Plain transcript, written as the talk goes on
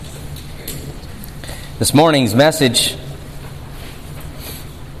This morning's message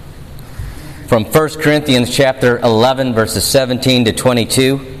from 1 Corinthians chapter 11, verses 17 to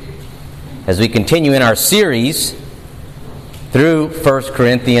 22, as we continue in our series through 1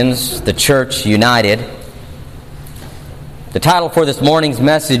 Corinthians, the Church United. The title for this morning's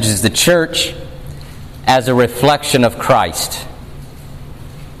message is The Church as a Reflection of Christ.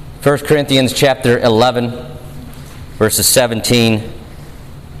 1 Corinthians chapter 11, verses 17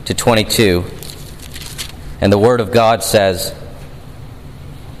 to 22. And the Word of God says,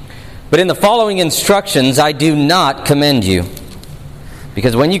 "But in the following instructions I do not commend you,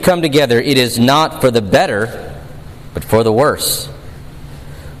 because when you come together it is not for the better, but for the worse.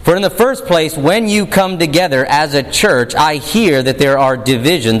 For in the first place, when you come together as a church, I hear that there are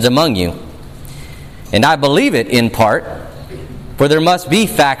divisions among you. And I believe it in part, for there must be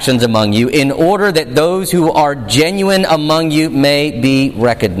factions among you, in order that those who are genuine among you may be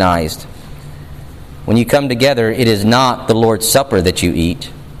recognized. When you come together, it is not the Lord's Supper that you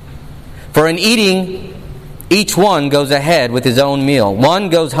eat. For in eating, each one goes ahead with his own meal. One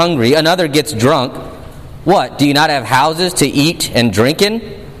goes hungry, another gets drunk. What, do you not have houses to eat and drink in?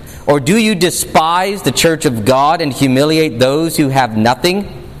 Or do you despise the church of God and humiliate those who have nothing?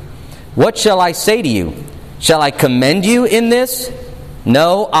 What shall I say to you? Shall I commend you in this?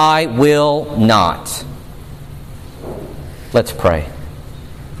 No, I will not." Let's pray.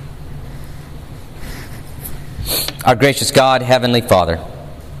 Our gracious God, Heavenly Father,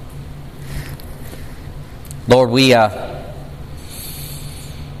 Lord,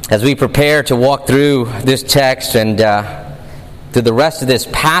 as we prepare to walk through this text and through the rest of this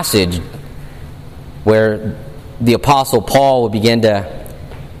passage where the Apostle Paul will begin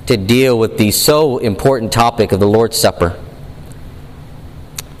to deal with the so important topic of the Lord's Supper,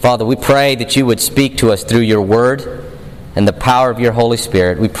 Father, we pray that you would speak to us through your Word and the power of your Holy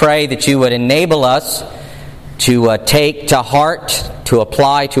Spirit. We pray that you would enable us to take to heart, to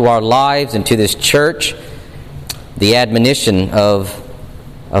apply to our lives and to this church, the admonition of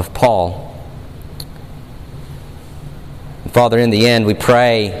Paul. Father, in the end, we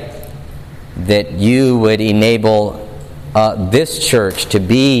pray that you would enable this church to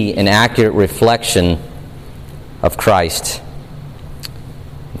be an accurate reflection of Christ.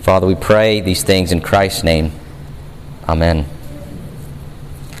 Father, we pray these things in Christ's name. Amen.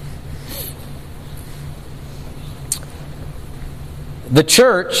 The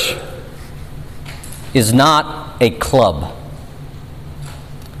church is not a club.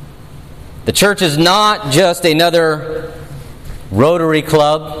 The church is not just another Rotary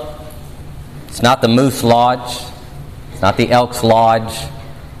Club. It's not the Moose Lodge. It's not the Elks Lodge.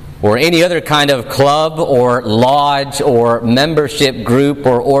 Or any other kind of club or lodge or membership group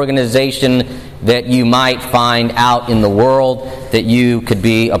or organization that you might find out in the world that you could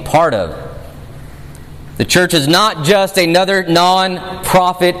be a part of. The church is not just another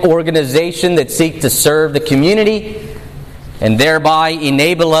non-profit organization that seeks to serve the community and thereby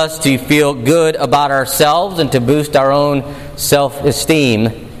enable us to feel good about ourselves and to boost our own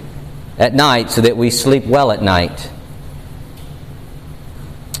self-esteem at night so that we sleep well at night.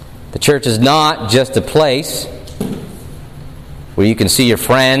 The church is not just a place where you can see your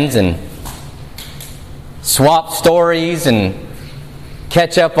friends and swap stories and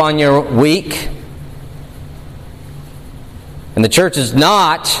catch up on your week. And the church is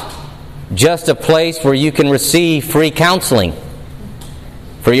not just a place where you can receive free counseling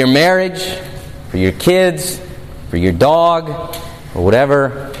for your marriage, for your kids, for your dog, or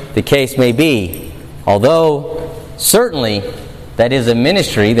whatever the case may be. Although, certainly, that is a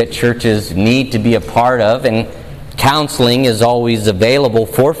ministry that churches need to be a part of, and counseling is always available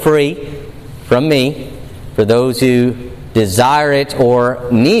for free from me for those who desire it or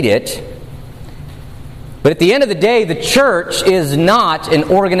need it. But at the end of the day, the church is not an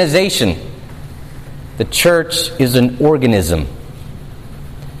organization. The church is an organism.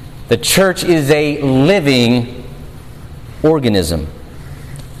 The church is a living organism.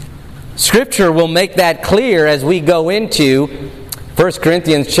 Scripture will make that clear as we go into 1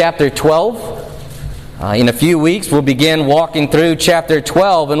 Corinthians chapter 12. In a few weeks, we'll begin walking through chapter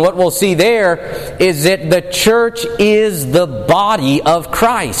 12. And what we'll see there is that the church is the body of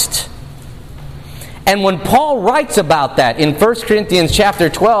Christ. And when Paul writes about that in 1 Corinthians chapter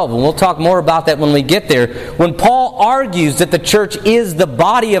 12, and we'll talk more about that when we get there, when Paul argues that the church is the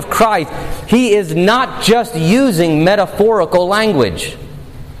body of Christ, he is not just using metaphorical language.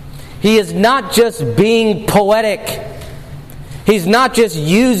 He is not just being poetic. He's not just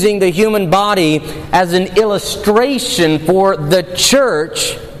using the human body as an illustration for the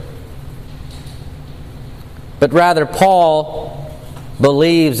church, but rather Paul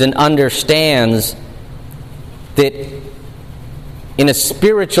believes and understands that in a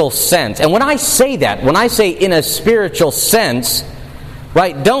spiritual sense, and when I say that, when I say in a spiritual sense,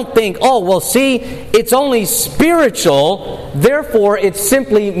 right, don't think, oh, well, see, it's only spiritual, therefore it's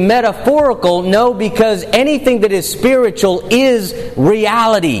simply metaphorical. No, because anything that is spiritual is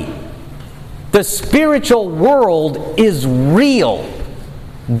reality. The spiritual world is real.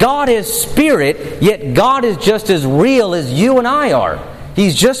 God is spirit, yet God is just as real as you and I are.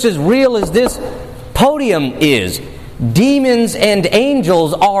 He's just as real as this podium is. Demons and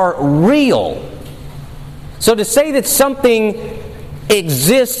angels are real. So to say that something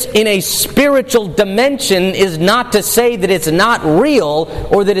exists in a spiritual dimension is not to say that it's not real,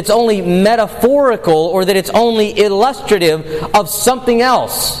 or that it's only metaphorical, or that it's only illustrative of something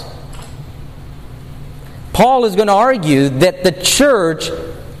else. Paul is going to argue that the church,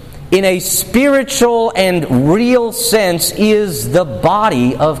 in a spiritual and real sense, is the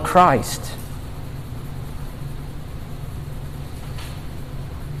body of Christ.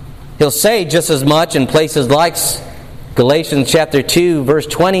 He'll say just as much in places like Galatians chapter 2, verse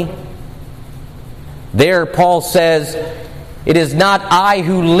 20. There Paul says, "It is not I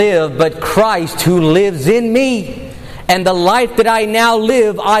who live, but Christ who lives in me. And the life that I now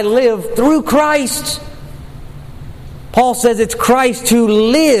live, I live through Christ." Paul says it's Christ who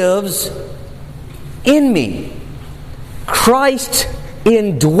lives in me. Christ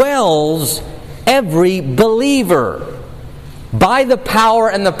indwells every believer by the power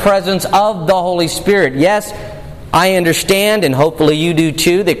and the presence of the Holy Spirit. Yes, I understand, and hopefully you do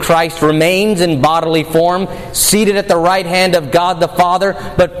too, that Christ remains in bodily form, seated at the right hand of God the Father,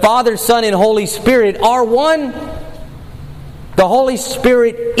 but Father, Son, and Holy Spirit are one. The Holy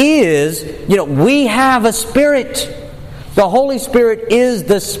Spirit is, we have a spirit. The Holy Spirit is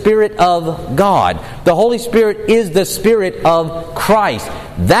the Spirit of God. The Holy Spirit is the Spirit of Christ.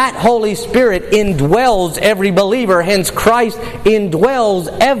 That Holy Spirit indwells every believer, hence Christ indwells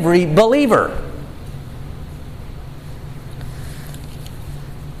every believer.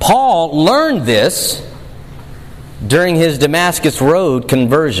 Paul learned this during his Damascus Road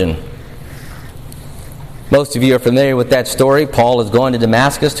conversion. Most of you are familiar with that story. Paul is going to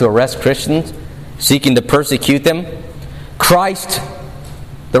Damascus to arrest Christians, seeking to persecute them. Christ,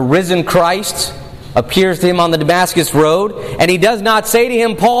 the risen Christ, appears to him on the Damascus Road, and he does not say to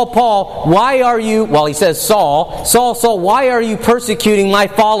him, "Paul, Paul, why are you," well, he says, Saul, Saul, why are you persecuting my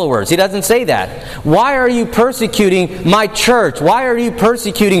followers? He doesn't say that. Why are you persecuting my church? Why are you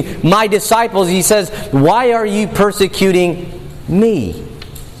persecuting my disciples? He says, why are you persecuting me?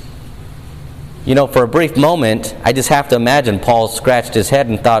 For a brief moment, I just have to imagine Paul scratched his head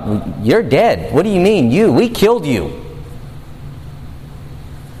and thought, "You're dead. What do you mean, you? We killed you."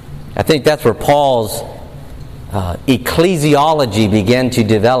 I think that's where Paul's ecclesiology began to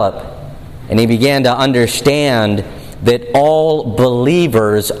develop, and he began to understand that all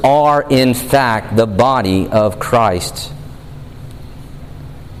believers are in fact the body of Christ.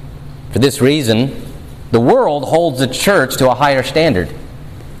 For this reason, the world holds the church to a higher standard,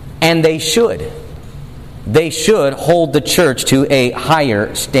 and they should. They should hold the church to a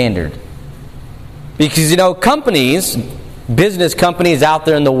higher standard. Because, companies, business companies out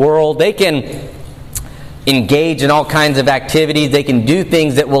there in the world, they can engage in all kinds of activities. They can do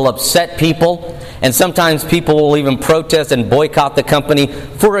things that will upset people. And sometimes people will even protest and boycott the company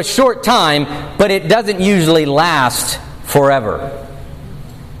for a short time, but it doesn't usually last forever.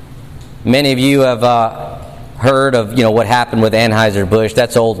 Many of you have heard of what happened with Anheuser-Busch.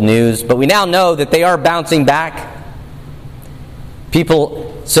 That's old news. But we now know that they are bouncing back.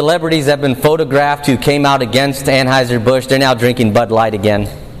 Celebrities have been photographed who came out against Anheuser-Busch. They're now drinking Bud Light again.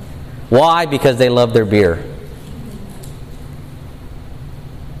 Why? Because they love their beer.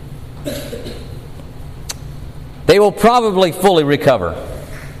 They will probably fully recover.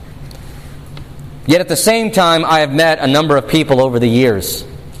 Yet at the same time, I have met a number of people over the years.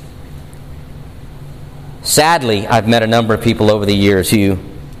 Sadly, I've met a number of people over the years who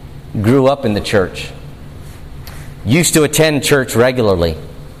grew up in the church, used to attend church regularly,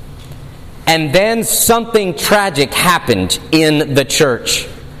 and then something tragic happened in the church.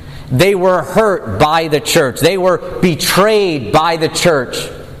 They were hurt by the church. They were betrayed by the church.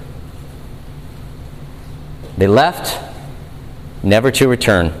 They left, never to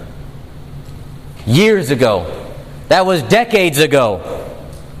return. Years ago, that was decades ago,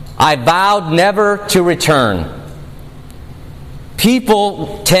 I vowed never to return.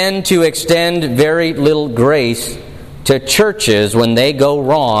 People tend to extend very little grace to churches when they go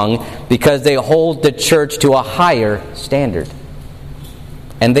wrong because they hold the church to a higher standard.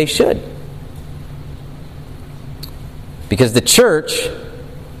 And they should. Because the church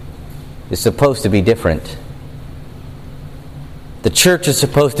is supposed to be different. The church is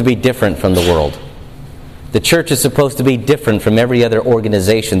supposed to be different from the world. The church is supposed to be different from every other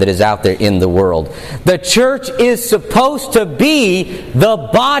organization that is out there in the world. The church is supposed to be the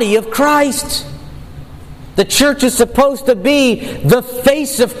body of Christ. The church is supposed to be the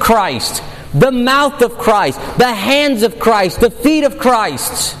face of Christ, the mouth of Christ, the hands of Christ, the feet of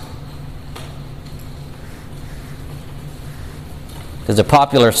Christ. There's a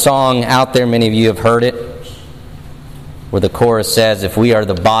popular song out there, many of you have heard it, where the chorus says, if we are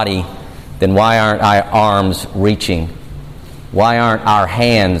the body, then why aren't our arms reaching? Why aren't our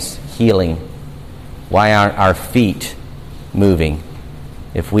hands healing? Why aren't our feet moving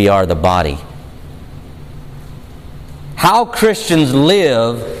if we are the body? How Christians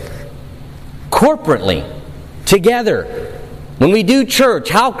live corporately, together. When we do church,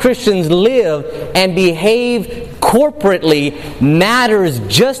 how Christians live and behave corporately matters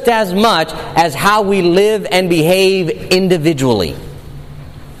just as much as how we live and behave individually.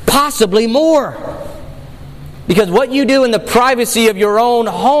 Possibly more. Because what you do in the privacy of your own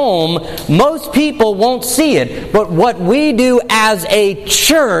home, most people won't see it. But what we do as a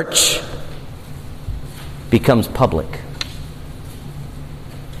church becomes public.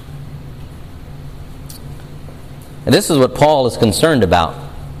 And this is what Paul is concerned about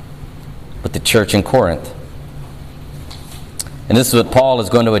with the church in Corinth. And this is what Paul is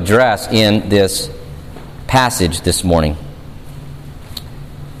going to address in this passage this morning.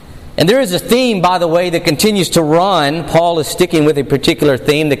 And there is a theme, by the way, that continues to run. Paul is sticking with a particular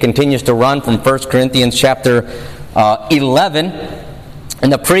theme that continues to run from 1 Corinthians chapter 11. In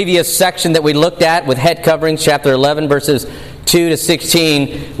the previous section that we looked at with head coverings, chapter 11, verses 2 to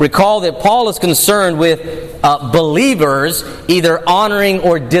 16, recall that Paul is concerned with believers either honoring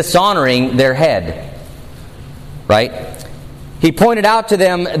or dishonoring their head. Right? He pointed out to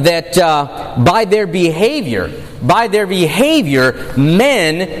them that by their behavior,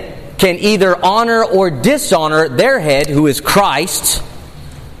 men can either honor or dishonor their head, who is Christ.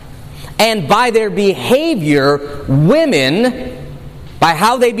 And by their behavior, women, by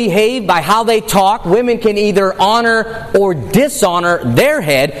how they behave, by how they talk, women can either honor or dishonor their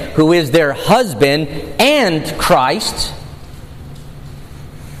head, who is their husband and Christ.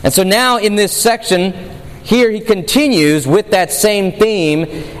 And so now in this section, here he continues with that same theme,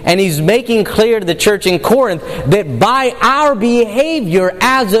 and he's making clear to the church in Corinth that by our behavior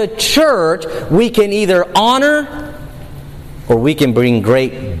as a church, we can either honor or we can bring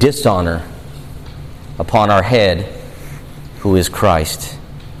great dishonor upon our head, who is Christ.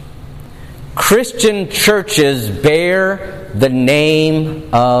 Christian churches bear the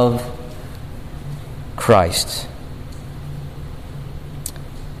name of Christ.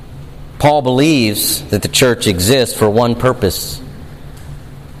 Paul believes that the church exists for one purpose: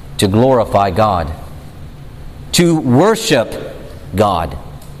 to glorify God, to worship God.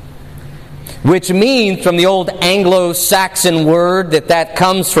 Which means, from the old Anglo-Saxon word that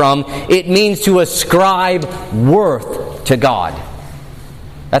comes from, it means to ascribe worth to God.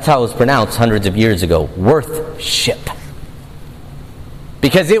 That's how it was pronounced hundreds of years ago, worthship.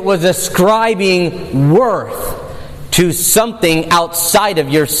 Because it was ascribing worth to something outside of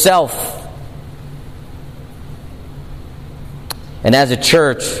yourself. And as a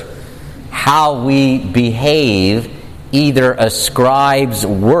church, how we behave either ascribes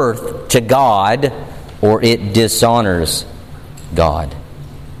worth to God or it dishonors God.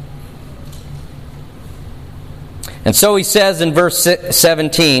 And so he says in verse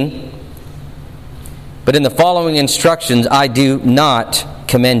 17, "But in the following instructions I do not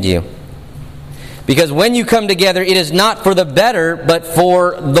commend you. Because when you come together, it is not for the better, but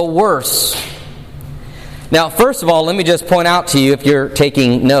for the worse." Now, first of all, let me just point out to you, if you're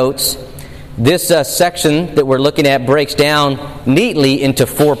taking notes, this section that we're looking at breaks down neatly into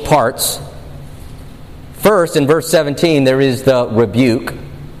 4 parts. First, in verse 17, there is the rebuke.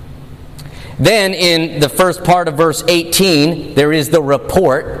 Then, in the first part of verse 18, there is the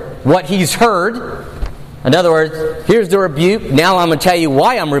report, what he's heard. In other words, here's the rebuke. Now I'm going to tell you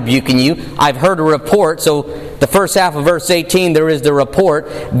why I'm rebuking you. I've heard a report. So the first half of verse 18, there is the report.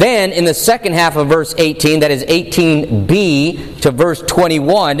 Then in the second half of verse 18, that is 18b to verse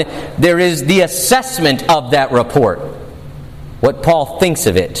 21, there is the assessment of that report. What Paul thinks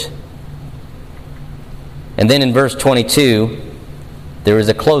of it. And then in verse 22, there is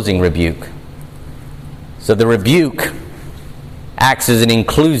a closing rebuke. So the rebuke acts as an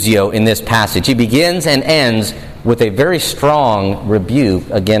inclusio in this passage. He begins and ends with a very strong rebuke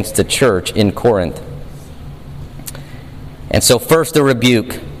against the church in Corinth. And so first the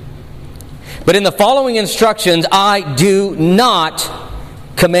rebuke. "But in the following instructions I do not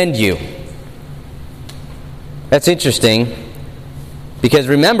commend you." That's interesting. Because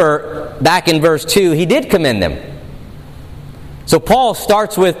remember, back in verse 2, he did commend them. So Paul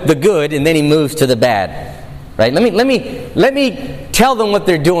starts with the good and then he moves to the bad. Right? Let me tell them what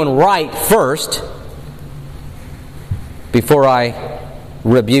they're doing right first before I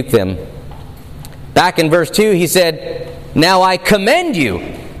rebuke them. Back in verse 2, he said, "Now I commend you,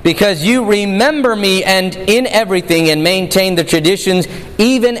 because you remember me and in everything and maintain the traditions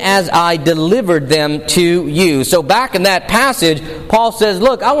even as I delivered them to you." So back in that passage, Paul says,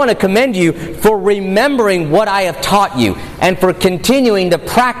 look, I want to commend you for remembering what I have taught you and for continuing to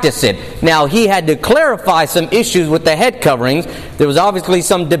practice it. Now, he had to clarify some issues with the head coverings. There was obviously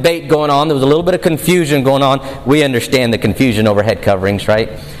some debate going on. There was a little bit of confusion going on. We understand the confusion over head coverings, right?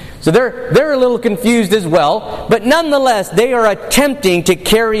 So they're a little confused as well, but nonetheless, they are attempting to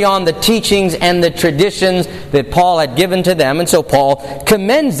carry on the teachings and the traditions that Paul had given to them, and so Paul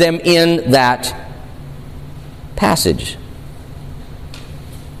commends them in that passage.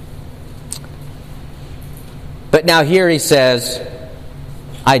 But now here he says,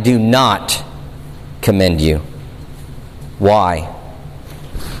 I do not commend you. Why?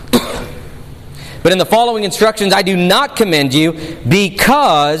 But in the following instructions, I do not commend you,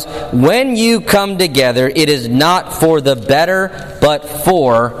 because when you come together, it is not for the better, but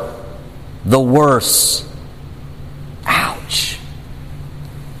for the worse. Ouch.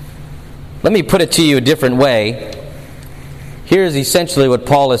 Let me put it to you a different way. Here's essentially what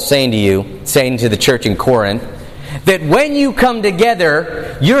Paul is saying to you, saying to the church in Corinth, that when you come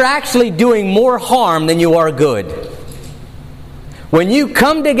together, you're actually doing more harm than you are good. When you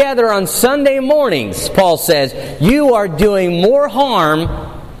come together on Sunday mornings, Paul says, you are doing more harm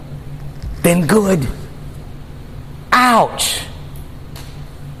than good. Ouch!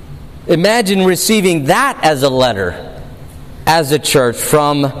 Imagine receiving that as a letter, as a church,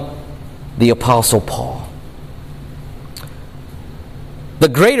 from the Apostle Paul. The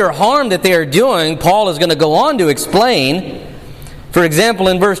greater harm that they are doing, Paul is going to go on to explain. For example,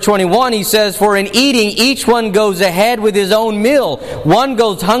 in verse 21, he says, "For in eating, each one goes ahead with his own meal. One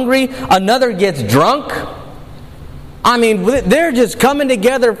goes hungry, another gets drunk." I mean, they're just coming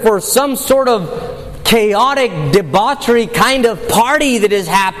together for some sort of chaotic, debauchery kind of party that is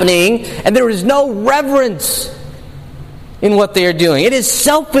happening, and there is no reverence in what they are doing. It is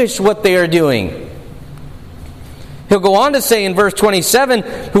selfish what they are doing. He'll go on to say in verse 27,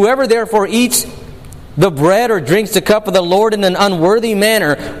 "Whoever therefore eats the bread or drinks the cup of the Lord in an unworthy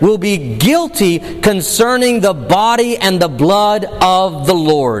manner will be guilty concerning the body and the blood of the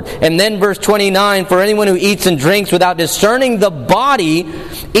Lord." And then verse 29, "For anyone who eats and drinks without discerning the body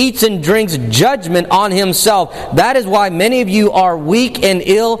eats and drinks judgment on himself. That is why many of you are weak and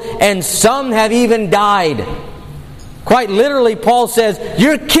ill, and some have even died." Quite literally, Paul says,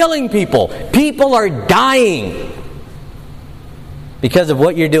 you're killing people. People are dying because of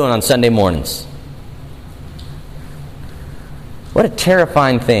what you're doing on Sunday mornings. What a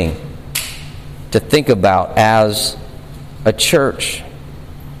terrifying thing to think about as a church.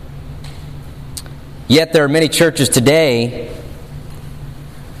 Yet there are many churches today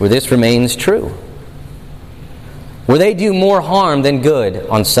where this remains true, where they do more harm than good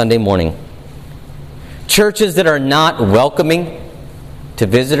on Sunday morning. Churches that are not welcoming to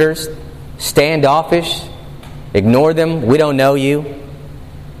visitors, standoffish, ignore them, we don't know you.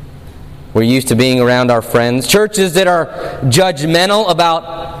 We're used to being around our friends. Churches that are judgmental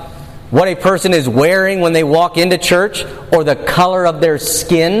about what a person is wearing when they walk into church or the color of their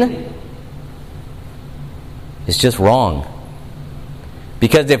skin is just wrong.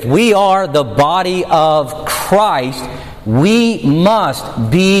 Because if we are the body of Christ, we must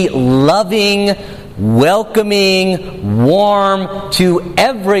be loving, welcoming, warm to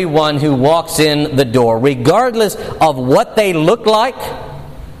everyone who walks in the door, regardless of what they look like,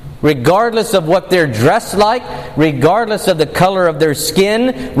 regardless of what they're dressed like, regardless of the color of their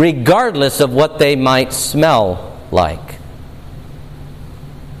skin, regardless of what they might smell like.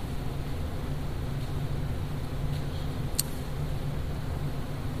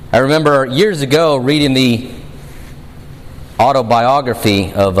 I remember years ago reading the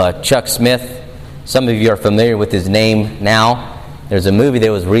autobiography of Chuck Smith. Some of you are familiar with his name now. There's a movie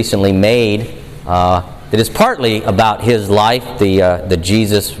that was recently made that is partly about his life, the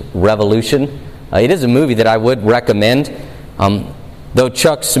Jesus Revolution. It is a movie that I would recommend. Though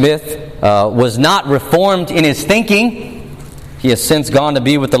Chuck Smith was not reformed in his thinking, he has since gone to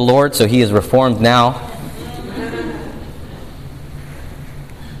be with the Lord, so he is reformed now.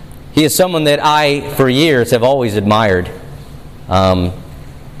 He is someone that I, for years, have always admired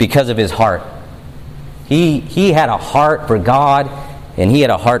because of his heart. He had a heart for God, and he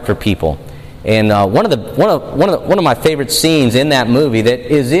had a heart for people. And one of my favorite scenes in that movie that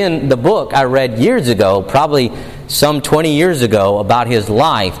is in the book I read years ago, probably some 20 years ago, about his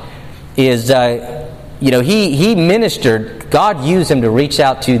life, is he ministered. God used him to reach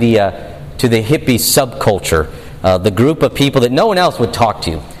out to the hippie subculture, the group of people that no one else would talk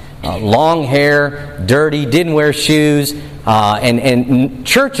to. Long hair, dirty, didn't wear shoes, and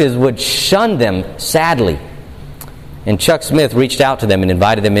churches would shun them, sadly. And Chuck Smith reached out to them and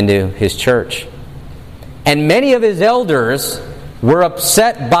invited them into his church. And many of his elders were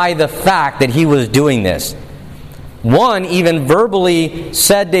upset by the fact that he was doing this. One even verbally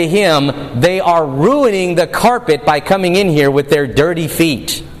said to him, "They are ruining the carpet by coming in here with their dirty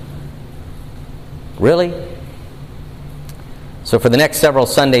feet." Really? So for the next several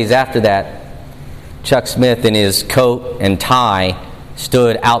Sundays after that, Chuck Smith in his coat and tie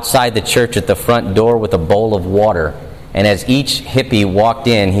stood outside the church at the front door with a bowl of water. And as each hippie walked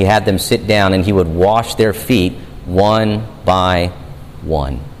in, he had them sit down and he would wash their feet one by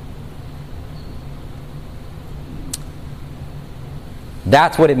one.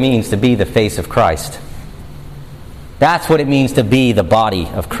 That's what it means to be the face of Christ. That's what it means to be the body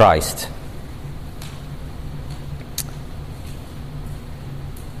of Christ.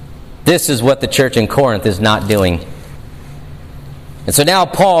 This is what the church in Corinth is not doing. And so now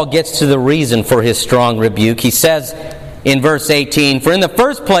Paul gets to the reason for his strong rebuke. He says in verse 18, "For in the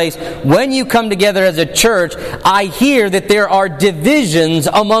first place, when you come together as a church, I hear that there are divisions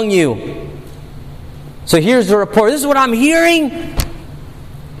among you." So here's the report. This is what I'm hearing.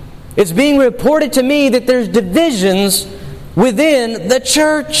 It's being reported to me that there's divisions within the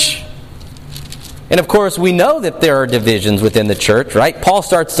church. And of course, we know that there are divisions within the church, right? Paul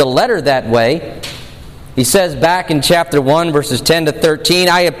starts the letter that way. He says back in chapter 1, verses 10 to 13,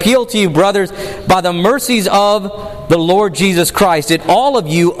 "I appeal to you, brothers, by the mercies of the Lord Jesus Christ, that all of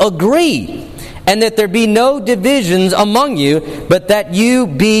you agree, and that there be no divisions among you, but that you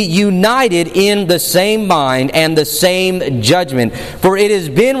be united in the same mind and the same judgment. For it has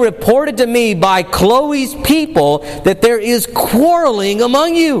been reported to me by Chloe's people that there is quarreling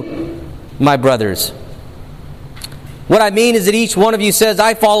among you, my brothers. What I mean is that each one of you says,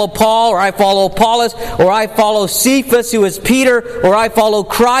 I follow Paul, or I follow Apollos, or I follow Cephas, who is Peter, or I follow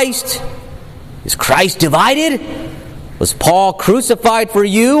Christ. Is Christ divided? Was Paul crucified for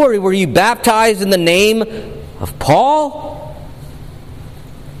you, or were you baptized in the name of Paul?"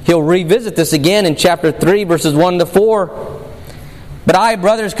 He'll revisit this again in chapter 3, verses 1 to 4. "But I,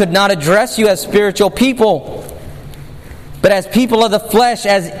 brothers, could not address you as spiritual people, but as people of the flesh,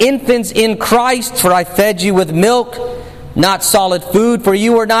 as infants in Christ. For I fed you with milk, not solid food, for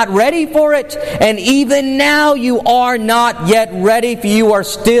you were not ready for it. And even now you are not yet ready, for you are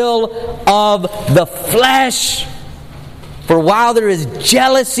still of the flesh. For while there is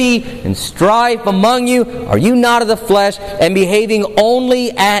jealousy and strife among you, are you not of the flesh, and behaving only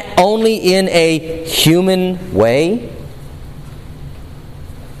in a human way?"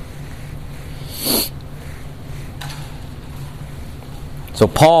 So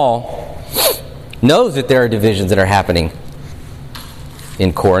Paul knows that there are divisions that are happening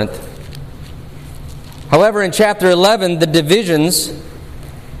in Corinth. However, in chapter 11, the divisions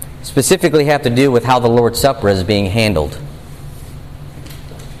specifically have to do with how the Lord's Supper is being handled.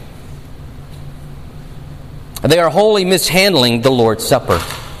 They are wholly mishandling the Lord's Supper.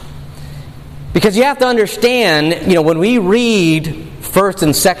 Because you have to understand, when we read 1st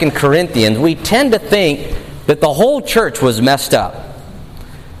and 2nd Corinthians, we tend to think that the whole church was messed up.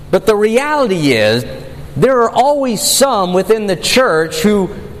 But the reality is, there are always some within the church who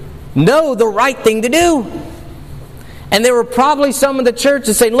know the right thing to do. And there were probably some in the church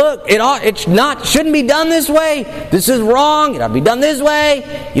that say, "Look, shouldn't be done this way. This is wrong. It ought to be done this way.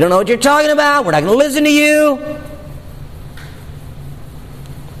 You don't know what you're talking about. We're not going to listen to you."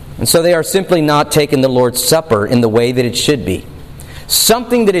 And so they are simply not taking the Lord's Supper in the way that it should be.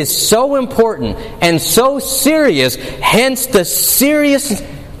 Something that is so important and so serious, hence the serious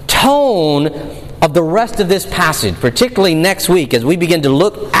tone of the rest of this passage, particularly next week as we begin to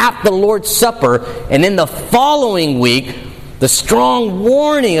look at the Lord's Supper, and in the following week, the strong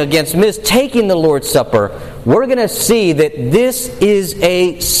warning against mistaking the Lord's Supper. We're going to see that this is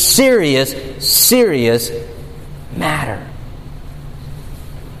a serious, serious matter.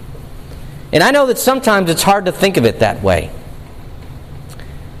 And I know that sometimes it's hard to think of it that way.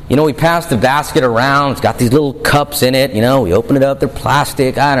 We pass the basket around. It's got these little cups in it. We open it up. They're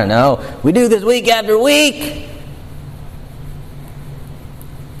plastic. I don't know. We do this week after week.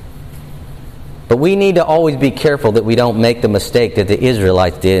 But we need to always be careful that we don't make the mistake that the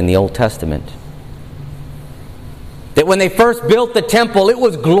Israelites did in the Old Testament. That when they first built the temple, it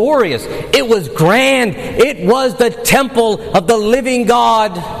was glorious. It was grand. It was the temple of the living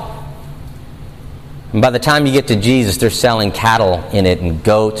God. And by the time you get to Jesus, they're selling cattle in it and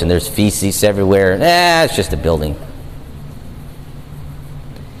goats, and there's feces everywhere. It's just a building.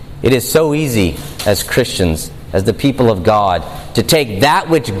 It is so easy as Christians, as the people of God, to take that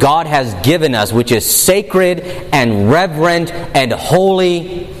which God has given us, which is sacred and reverent and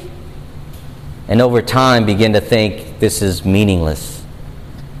holy, and over time begin to think this is meaningless.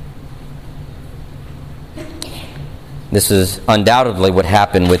 This is undoubtedly what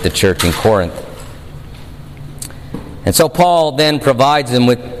happened with the church in Corinth. And so Paul then provides them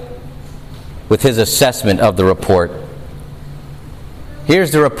with his assessment of the report.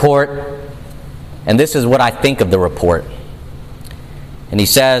 Here's the report, and this is what I think of the report. And he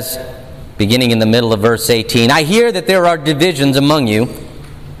says, beginning in the middle of verse 18, I hear that there are divisions among you,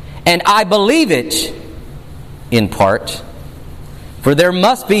 and I believe it in part. For there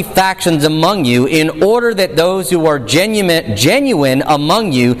must be factions among you, in order that those who are genuine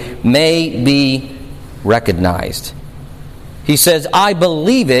among you may be recognized. He says, I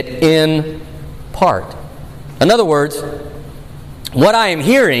believe it in part. In other words, what I am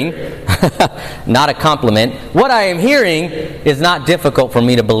hearing, not a compliment, what I am hearing is not difficult for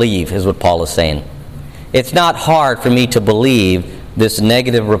me to believe, is what Paul is saying. It's not hard for me to believe this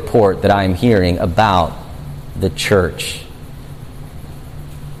negative report that I am hearing about the church.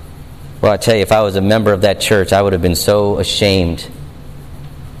 Well, I tell you, if I was a member of that church, I would have been so ashamed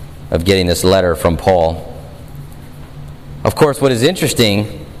of getting this letter from Paul. Of course, what is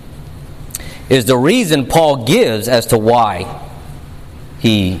interesting is the reason Paul gives as to why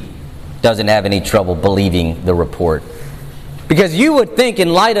he doesn't have any trouble believing the report. Because you would think,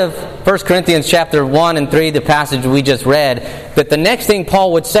 in light of 1 Corinthians chapter 1 and 3, the passage we just read, that the next thing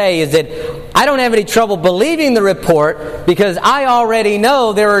Paul would say is that I don't have any trouble believing the report because I already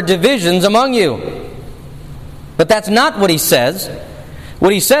know there are divisions among you. But that's not what he says.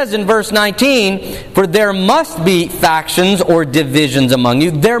 What he says in verse 19, for there must be factions or divisions among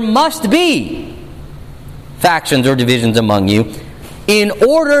you. There must be factions or divisions among you. In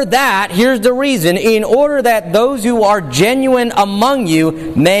order that, here's the reason, in order that those who are genuine among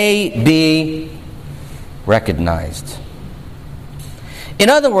you may be recognized. In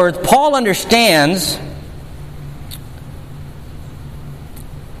other words, Paul understands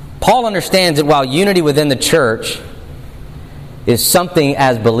that while unity within the church is something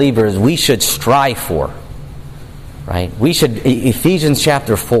as believers we should strive for. Right? We should, Ephesians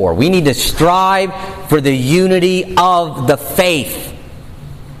chapter 4, we need to strive for the unity of the faith.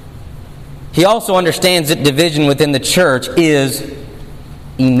 He also understands that division within the church is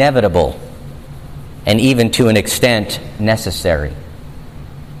inevitable and even to an extent necessary.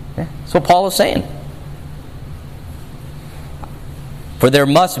 That's what Paul is saying. For there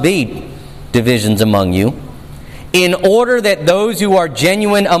must be divisions among you, in order that those who are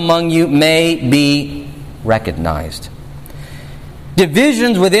genuine among you may be recognized.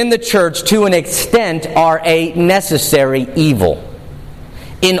 Divisions within the church, to an extent, are a necessary evil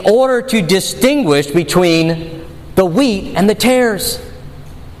in order to distinguish between the wheat and the tares,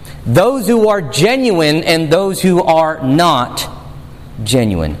 those who are genuine and those who are not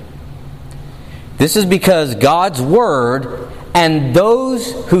genuine. This is because God's Word and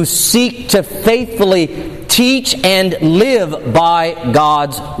those who seek to faithfully teach and live by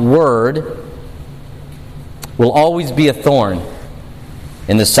God's Word will always be a thorn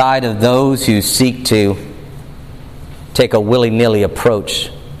in the side of those who seek to take a willy-nilly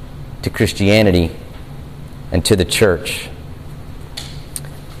approach to Christianity and to the church.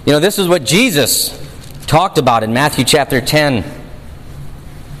 You know, this is what Jesus talked about in Matthew chapter 10.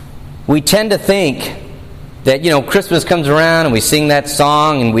 We tend to think that, Christmas comes around and we sing that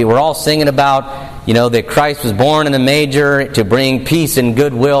song and we were all singing about, that Christ was born in the manger to bring peace and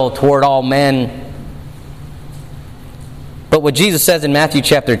goodwill toward all men. But what Jesus says in Matthew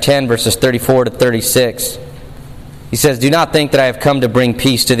chapter 10, verses 34 to 36, he says, do not think that I have come to bring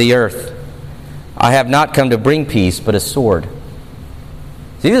peace to the earth. I have not come to bring peace, but a sword.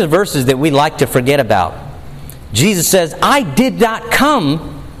 These are verses that we like to forget about. Jesus says, I did not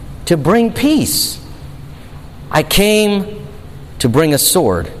come to bring peace. I came to bring a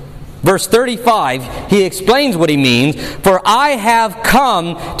sword. Verse 35, he explains what he means. For I have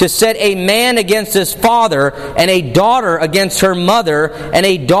come to set a man against his father, and a daughter against her mother, and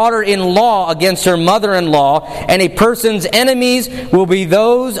a daughter-in-law against her mother-in-law, and a person's enemies will be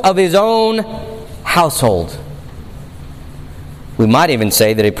those of his own household. We might even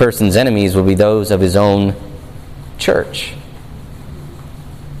say that a person's enemies will be those of his own church.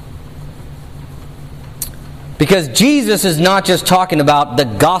 Because Jesus is not just talking about the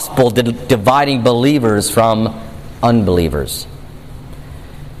gospel dividing believers from unbelievers.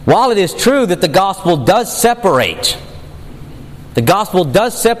 While it is true that the gospel does separate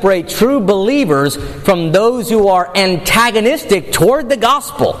true believers from those who are antagonistic toward the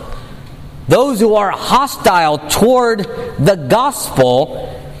gospel, those who are hostile toward the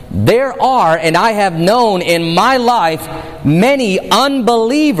gospel, there are, and I have known in my life, many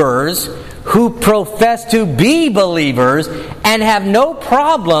unbelievers who profess to be believers and have no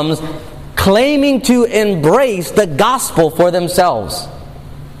problems claiming to embrace the gospel for themselves.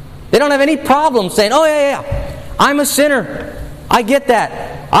 They don't have any problem saying, "Oh yeah, I'm a sinner. I get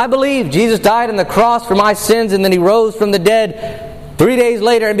that. I believe Jesus died on the cross for my sins and then He rose from the dead 3 days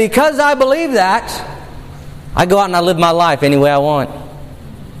later. And because I believe that, I go out and I live my life any way I want."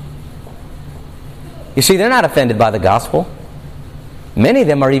 You see, they're not offended by the gospel. Many of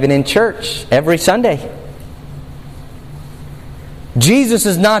them are even in church every Sunday. Jesus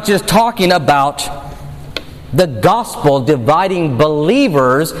is not just talking about the gospel dividing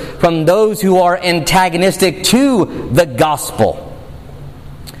believers from those who are antagonistic to the gospel.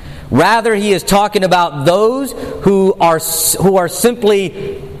 Rather, He is talking about those who are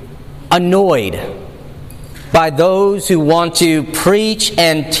simply annoyed by those who want to preach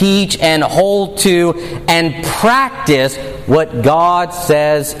and teach and hold to and practice what God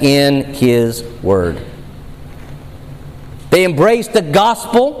says in His Word. They embrace the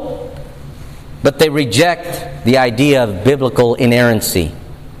gospel, but they reject the idea of biblical inerrancy,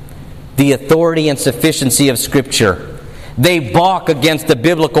 the authority and sufficiency of Scripture. They balk against the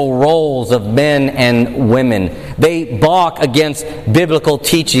biblical roles of men and women. They balk against biblical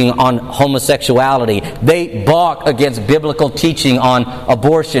teaching on homosexuality. They balk against biblical teaching on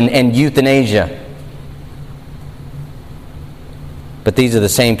abortion and euthanasia. But these are the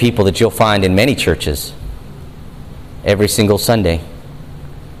same people that you'll find in many churches every single Sunday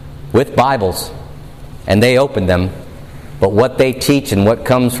with Bibles, and they open them, but what they teach and what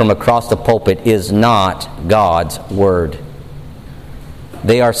comes from across the pulpit is not God's Word.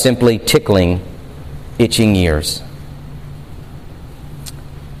 They are simply tickling itching ears.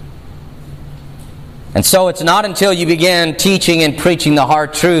 And so it's not until you begin teaching and preaching the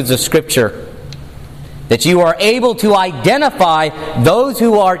hard truths of Scripture that you are able to identify those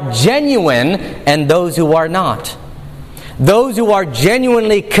who are genuine and those who are not. Those who are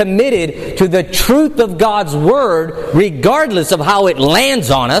genuinely committed to the truth of God's Word, regardless of how it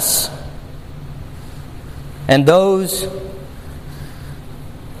lands on us, and those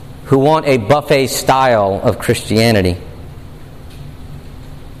who want a buffet style of Christianity.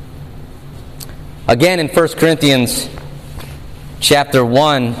 Again, in 1 Corinthians chapter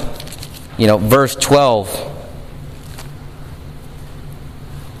 1, verse 12,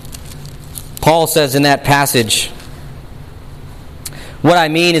 Paul says in that passage, what I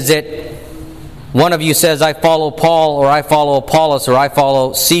mean is that one of you says, "I follow Paul," or "I follow Apollos," or "I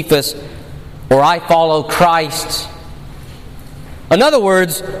follow Cephas," or "I follow Christ." In other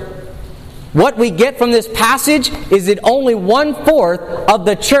words, what we get from this passage is that only 1/4 of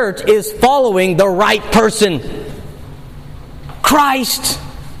the church is following the right person, Christ.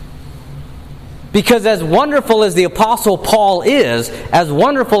 Because as wonderful as the Apostle Paul is, as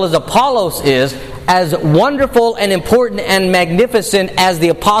wonderful as Apollos is, as wonderful and important and magnificent as the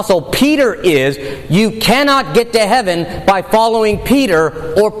Apostle Peter is, you cannot get to heaven by following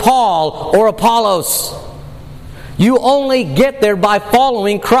Peter or Paul or Apollos. You only get there by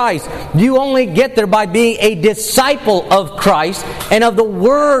following Christ. You only get there by being a disciple of Christ and of the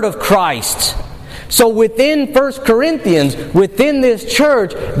Word of Christ. So within 1 Corinthians, within this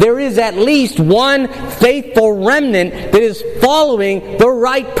church, there is at least one faithful remnant that is following the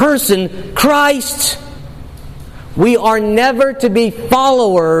right person, Christ. We are never to be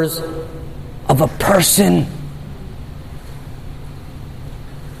followers of a person.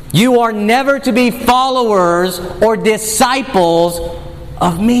 You are never to be followers or disciples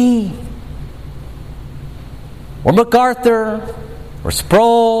of me, or MacArthur, or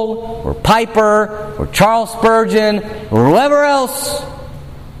Sproul, or Piper, or Charles Spurgeon, or whoever else.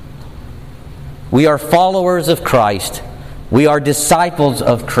 We are followers of Christ. We are disciples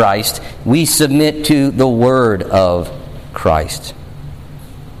of Christ. We submit to the Word of Christ.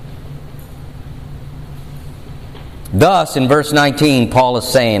 Thus, in verse 19, Paul is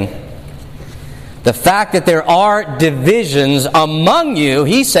saying, the fact that there are divisions among you,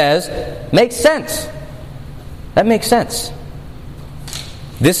 he says, makes sense. That makes sense.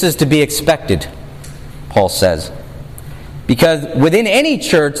 This is to be expected, Paul says. Because within any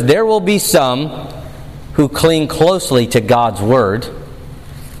church, there will be some who cling closely to God's Word,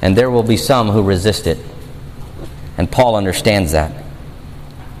 and there will be some who resist it. And Paul understands that.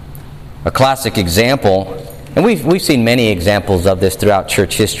 A classic example, and we've seen many examples of this throughout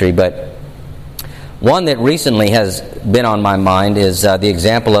church history, but one that recently has been on my mind is the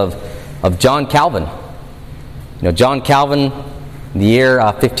example of John Calvin. John Calvin, the year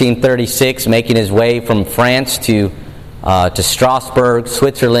 1536, making his way from France to Strasbourg,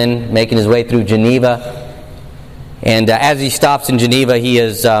 Switzerland, making his way through Geneva. And as he stops in Geneva, he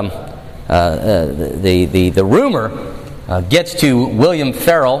is the rumor gets to William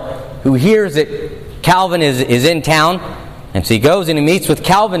Farel, who hears that Calvin is in town, and so he goes and he meets with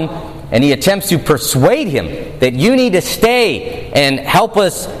Calvin, and he attempts to persuade him that you need to stay and help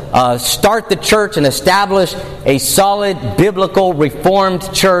us start the church and establish a solid biblical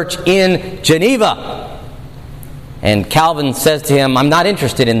Reformed church in Geneva. And Calvin says to him, I'm not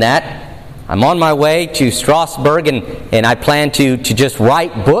interested in that. I'm on my way to Strasbourg, and I plan to just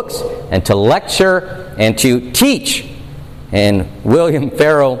write books and to lecture and to teach. And William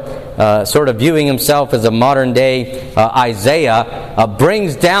Farel, sort of viewing himself as a modern-day Isaiah,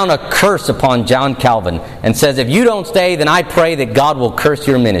 brings down a curse upon John Calvin and says, if you don't stay, then I pray that God will curse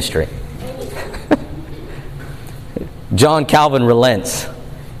your ministry. John Calvin relents,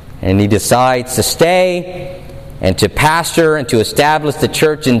 and he decides to stay and to pastor and to establish the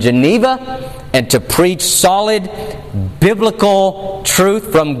church in Geneva and to preach solid biblical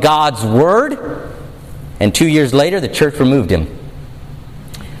truth from God's Word. And 2 years later, the church removed him.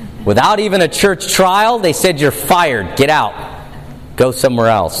 Without even a church trial, they said, you're fired. Get out. Go somewhere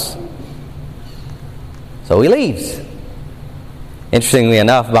else. So he leaves. Interestingly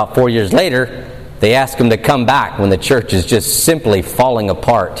enough, about 4 years later, they ask him to come back when the church is just simply falling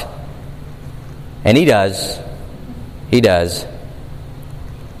apart. And he does. He does.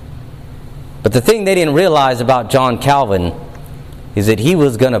 But the thing they didn't realize about John Calvin is that he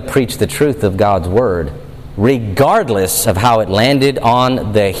was going to preach the truth of God's Word, regardless of how it landed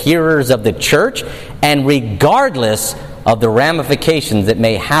on the hearers of the church, and regardless of the ramifications that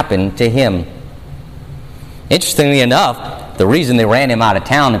may happen to him. Interestingly enough, the reason they ran him out of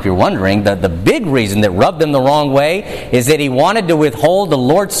town, if you're wondering, the big reason that rubbed him the wrong way is that he wanted to withhold the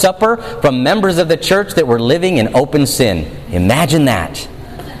Lord's Supper from members of the church that were living in open sin. Imagine that.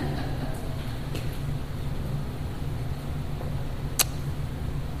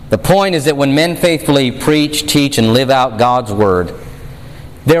 The point is that when men faithfully preach, teach, and live out God's Word,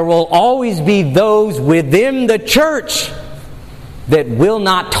 there will always be those within the church that will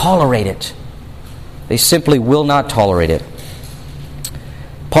not tolerate it. They simply will not tolerate it.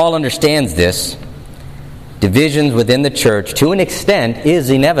 Paul understands this. Divisions within the church, to an extent, is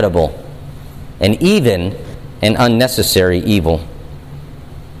inevitable, and even an unnecessary evil.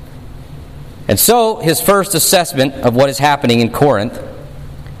 And so, his first assessment of what is happening in Corinth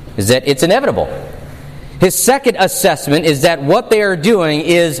is that it's inevitable. His second assessment is that what they are doing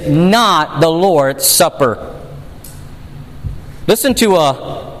is not the Lord's Supper. Listen to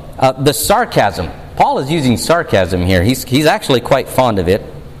the sarcasm. Paul is using sarcasm here. He's actually quite fond of it.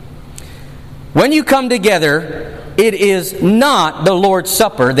 When you come together, it is not the Lord's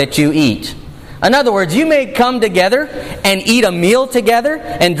Supper that you eat. In other words, you may come together and eat a meal together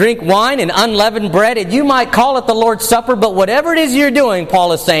and drink wine and unleavened bread, and you might call it the Lord's Supper, but whatever it is you're doing,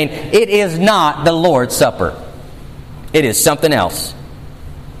 Paul is saying, it is not the Lord's Supper. It is something else.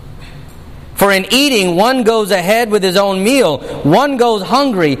 For in eating, one goes ahead with his own meal, one goes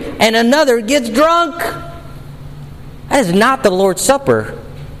hungry, and another gets drunk. That is not the Lord's Supper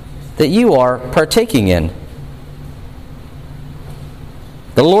that you are partaking in.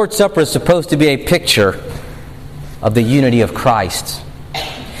 The Lord's Supper is supposed to be a picture of the unity of Christ.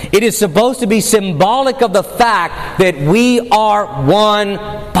 It is supposed to be symbolic of the fact that we are one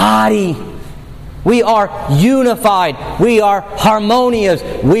body. We are unified. We are harmonious.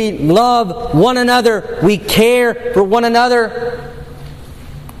 We love one another. We care for one another.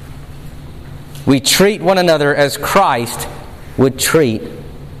 We treat one another as Christ would treat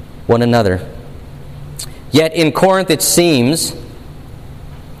one another. Yet in Corinth it seems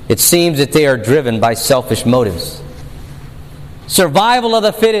that they are driven by selfish motives. Survival of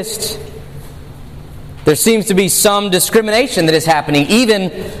the fittest. There seems to be some discrimination that is happening,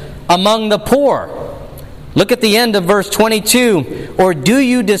 even among the poor. Look at the end of verse 22. Or do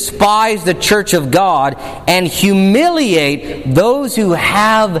you despise the church of God and humiliate those who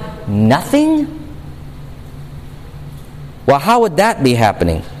have nothing? Well, how would that be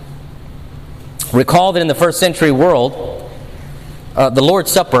happening? Recall that in the first century world, the Lord's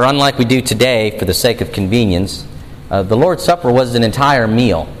Supper, unlike we do today for the sake of convenience, the Lord's Supper was an entire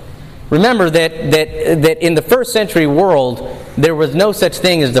meal. Remember that in the first century world, there was no such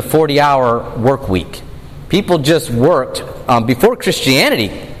thing as the 40-hour work week. people just worked, before Christianity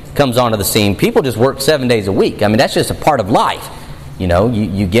comes onto the scene, people just worked 7 days a week. I mean, that's just a part of life. You know,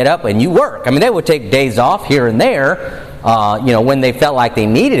 you get up and you work. I mean, they would take days off here and there, when they felt like they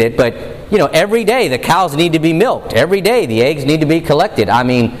needed it. But, every day the cows need to be milked. Every day the eggs need to be collected. I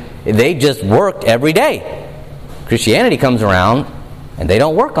mean, they just worked every day. Christianity comes around and they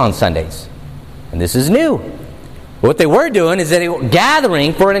don't work on Sundays. And this is new. What they were doing is that they were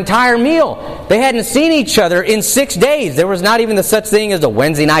gathering for an entire meal. They hadn't seen each other in 6 days. There was not even the such thing as a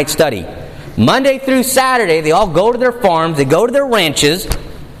Wednesday night study. Monday through Saturday, they all go to their farms, they go to their ranches.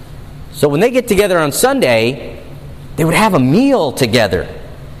 So when they get together on Sunday, they would have a meal together.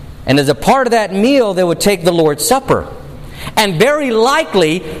 And as a part of that meal, they would take the Lord's Supper. And very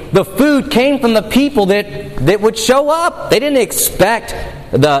likely, the food came from the people that would show up. They didn't expect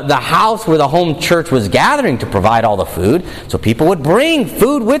the house where the home church was gathering to provide all the food. So people would bring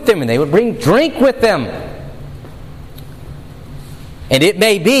food with them, and they would bring drink with them. And it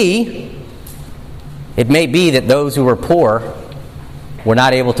may be that those who were poor were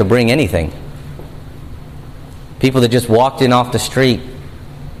not able to bring anything. People that just walked in off the street,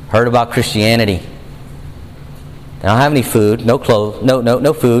 heard about Christianity. They don't have any food, no clothes,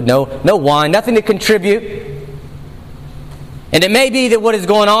 no food, no wine, nothing to contribute. And it may be that what is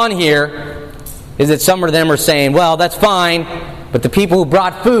going on here is that some of them are saying, well, that's fine, but the people who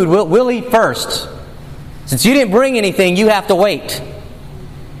brought food, we'll eat first. Since you didn't bring anything, you have to wait.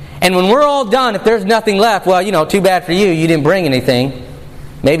 And when we're all done, if there's nothing left, well, too bad for you, you didn't bring anything.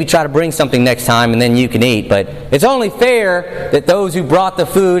 Maybe try to bring something next time and then you can eat. But it's only fair that those who brought the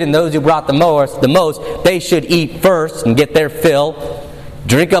food and those who brought the most, they should eat first and get their fill.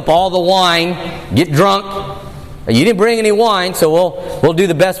 Drink up all the wine, get drunk. You didn't bring any wine, so we'll do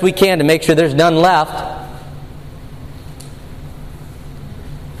the best we can to make sure there's none left.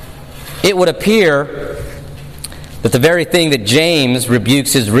 It would appear that the very thing that James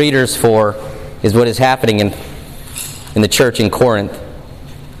rebukes his readers for is what is happening in the church in Corinth.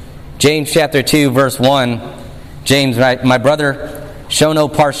 James chapter 2, verse 1, James, my brother, show no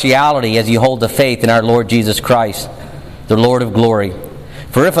partiality as you hold the faith in our Lord Jesus Christ, the Lord of glory.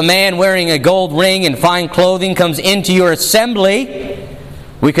 For if a man wearing a gold ring and fine clothing comes into your assembly,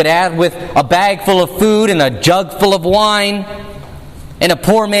 we could add with a bag full of food and a jug full of wine, and a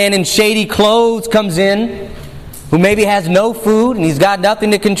poor man in shady clothes comes in, who maybe has no food and he's got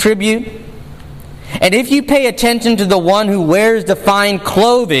nothing to contribute. And if you pay attention to the one who wears the fine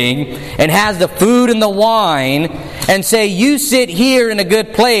clothing and has the food and the wine, and say, you sit here in a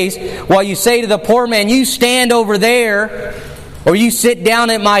good place, while you say to the poor man, you stand over there, or you sit down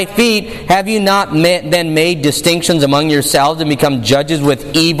at my feet, have you not then made distinctions among yourselves and become judges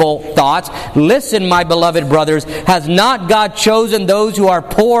with evil thoughts? Listen, my beloved brothers, has not God chosen those who are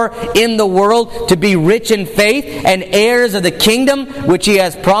poor in the world to be rich in faith and heirs of the kingdom which He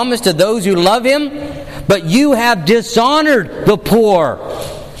has promised to those who love Him? But you have dishonored the poor.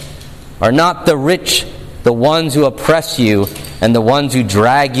 Are not the rich the ones who oppress you and the ones who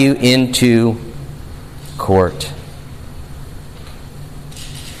drag you into court?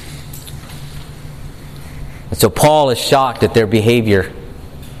 And so Paul is shocked at their behavior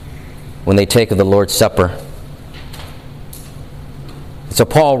when they take of the Lord's Supper. So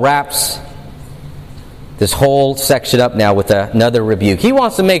Paul wraps this whole section up now with another rebuke. He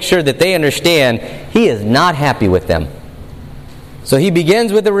wants to make sure that they understand he is not happy with them. So he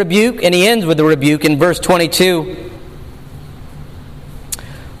begins with a rebuke and he ends with a rebuke in verse 22.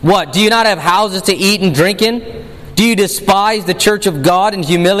 What? Do you not have houses to eat and drink in? Do you despise the church of God and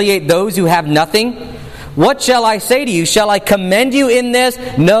humiliate those who have nothing? What shall I say to you? Shall I commend you in this?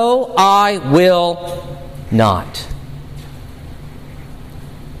 No, I will not.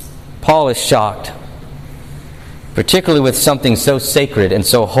 Paul is shocked, particularly with something so sacred and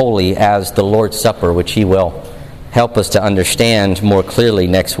so holy as the Lord's Supper, which he will help us to understand more clearly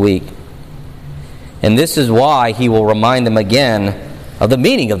next week. And this is why he will remind them again of the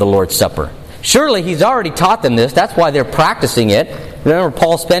meaning of the Lord's Supper. Surely he's already taught them this. That's why they're practicing it. Remember,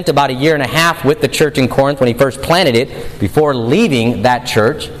 Paul spent about 1.5 years with the church in Corinth when he first planted it, before leaving that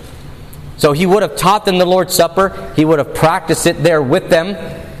church. So he would have taught them the Lord's Supper. He would have practiced it there with them.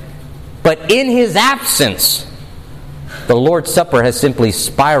 But in his absence, the Lord's Supper has simply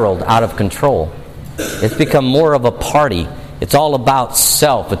spiraled out of control. It's become more of a party. It's all about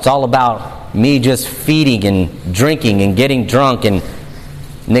self. It's all about me just feeding and drinking and getting drunk and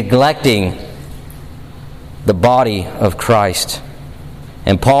neglecting the body of Christ.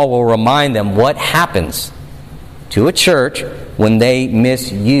 And Paul will remind them what happens to a church when they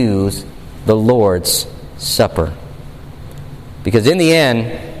misuse the Lord's Supper. Because in the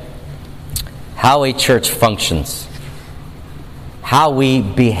end, how a church functions, how we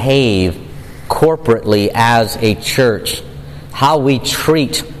behave corporately as a church, how we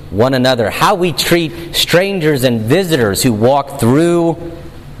treat one another, how we treat strangers and visitors who walk through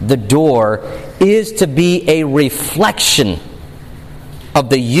the door is to be a reflection of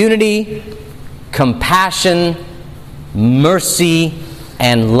the unity, compassion, mercy,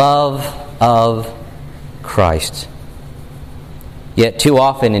 and love of Christ. Yet too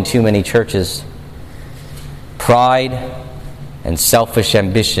often in too many churches, pride and selfish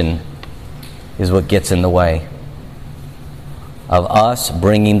ambition is what gets in the way of us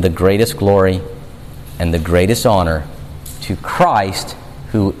bringing the greatest glory and the greatest honor to Christ,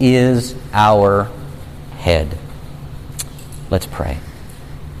 who is our head. Let's pray.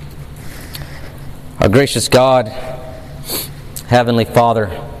 Our gracious God, Heavenly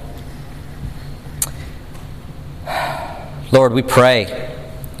Father, Lord, we pray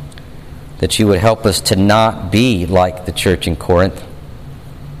that you would help us to not be like the church in Corinth,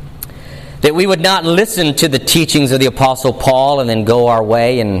 that we would not listen to the teachings of the Apostle Paul and then go our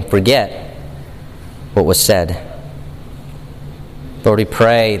way and forget what was said. Lord, we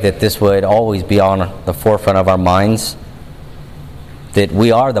pray that this would always be on the forefront of our minds, that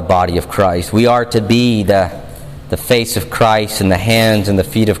we are the body of Christ. We are to be the face of Christ and the hands and the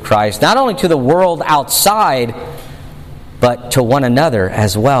feet of Christ, not only to the world outside, but to one another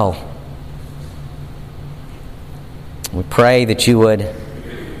as well. We pray that you would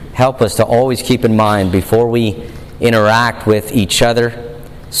help us to always keep in mind before we interact with each other,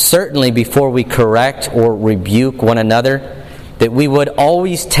 certainly before we correct or rebuke one another, that we would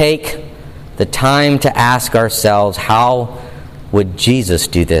always take the time to ask ourselves, how would Jesus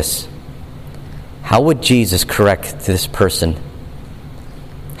do this? How would Jesus correct this person?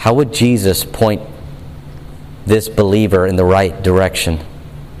 How would Jesus point this believer in the right direction?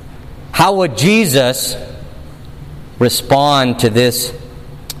 How would Jesus respond to this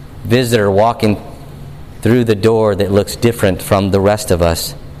visitor walking through the door that looks different from the rest of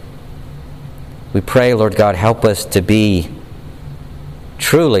us? We pray, Lord God, help us to be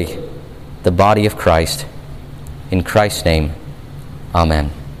truly the body of Christ. In Christ's name,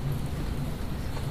 amen.